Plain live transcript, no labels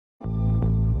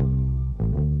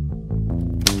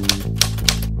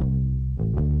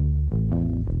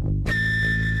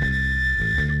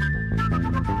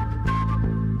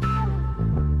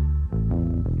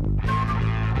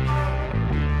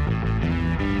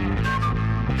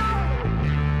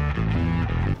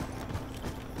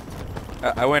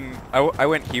I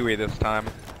went Huey this time.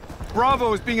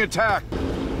 Bravo is being attacked.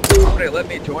 Somebody let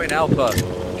me join Alpha.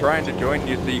 I'm trying to join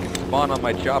you so you can spawn on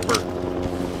my chopper.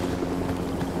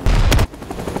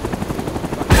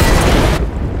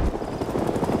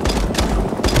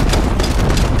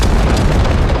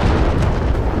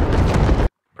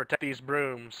 Protect these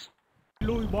brooms.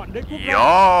 Yo!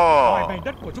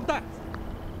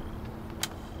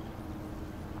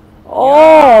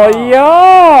 Oh,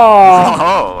 yeah!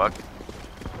 Oh, okay.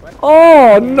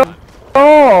 Oh, no!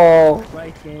 Oh!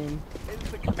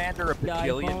 It's the commander a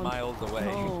bajillion miles away.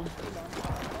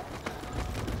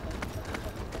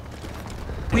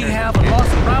 We have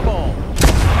lost Bravo!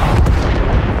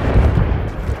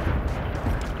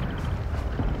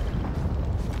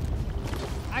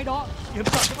 Ai đó, hiểm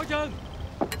trở cho bác Trương!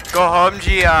 Go home,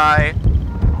 GI!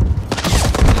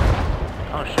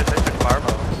 Oh shit, they took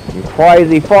Bravo. You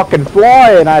crazy fucking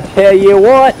flying, I tell you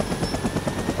what!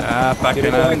 Ah, fucking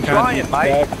Try it,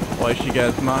 mate. Place you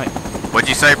guys, mate. What'd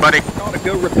you say, buddy? Gotta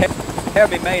go repair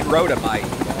my main rotor, mate.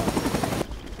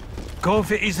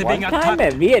 Coffee is One being time attacked.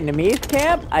 at Vietnamese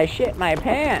camp, I shit my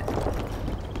pants.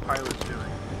 Pilot's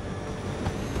doing.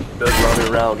 Does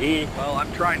running around here. Well,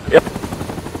 I'm trying to. Yep.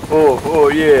 Oh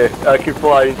yeah, I can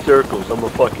fly in circles. I'm a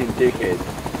fucking dickhead.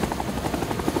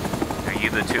 Are you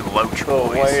the two loach Oh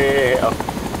boys? wow.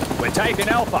 We're taking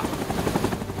Alpha.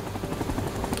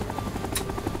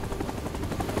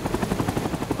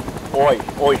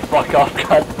 Oi, fuck off,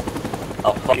 cunt.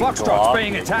 I'll fucking Foxtrot's go off,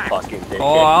 being you attacked. fucking dickhead.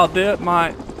 Oh, I'll do it,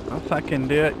 mate. I'll fucking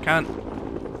do it, cunt.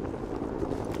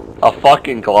 I'll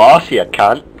fucking gloss you,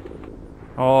 cunt.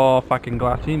 Oh, fucking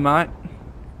glassy, mate.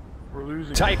 We're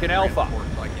losing. Taking Alpha.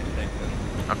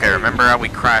 Okay, remember how we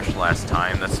crashed last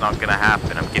time? That's not gonna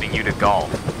happen. I'm getting you to golf.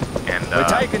 And, We're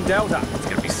taking Delta. it's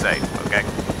gonna be safe, okay?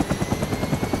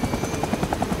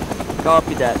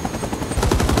 Copy that.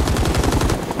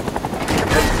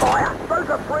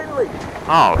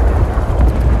 Oh,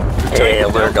 Hey,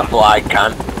 learn to fly,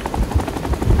 cunt.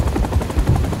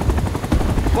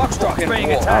 Foxtrot's being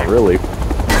Not attacked. really.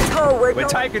 We're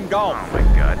taking Golf. oh my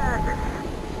god.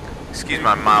 Excuse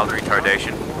my mild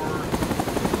retardation.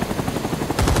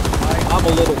 I'm a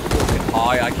little fucking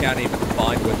high. I can't even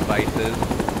find what space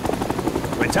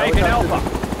is. We're taking Alpha.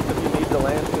 If you need to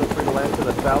land, feel free to land to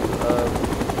the south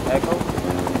of Echo.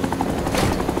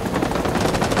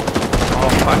 Oh,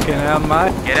 fucking hell,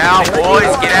 mate. Get out,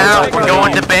 boys, get out! We're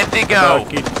going to Bendigo!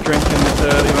 Keep drinking this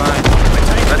early, mate.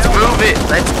 Let's move it!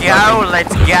 Let's go!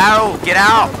 Let's go! Get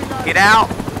out! Get out!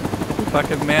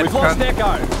 Fucking mad We've lost cunt.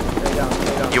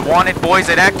 Echo. You wanted boys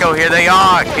at Echo, here they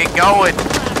are! Get going!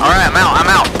 Alright, I'm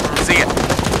out! See ya!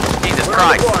 Jesus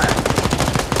Christ!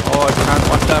 Oh, I can't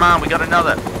watch Come that. on, we got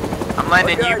another! I'm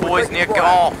landing you boys near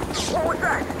golf! What was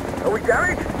that? Are we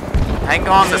damaged? Hang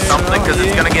on to something, cause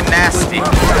it's gonna get nasty!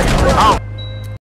 Oh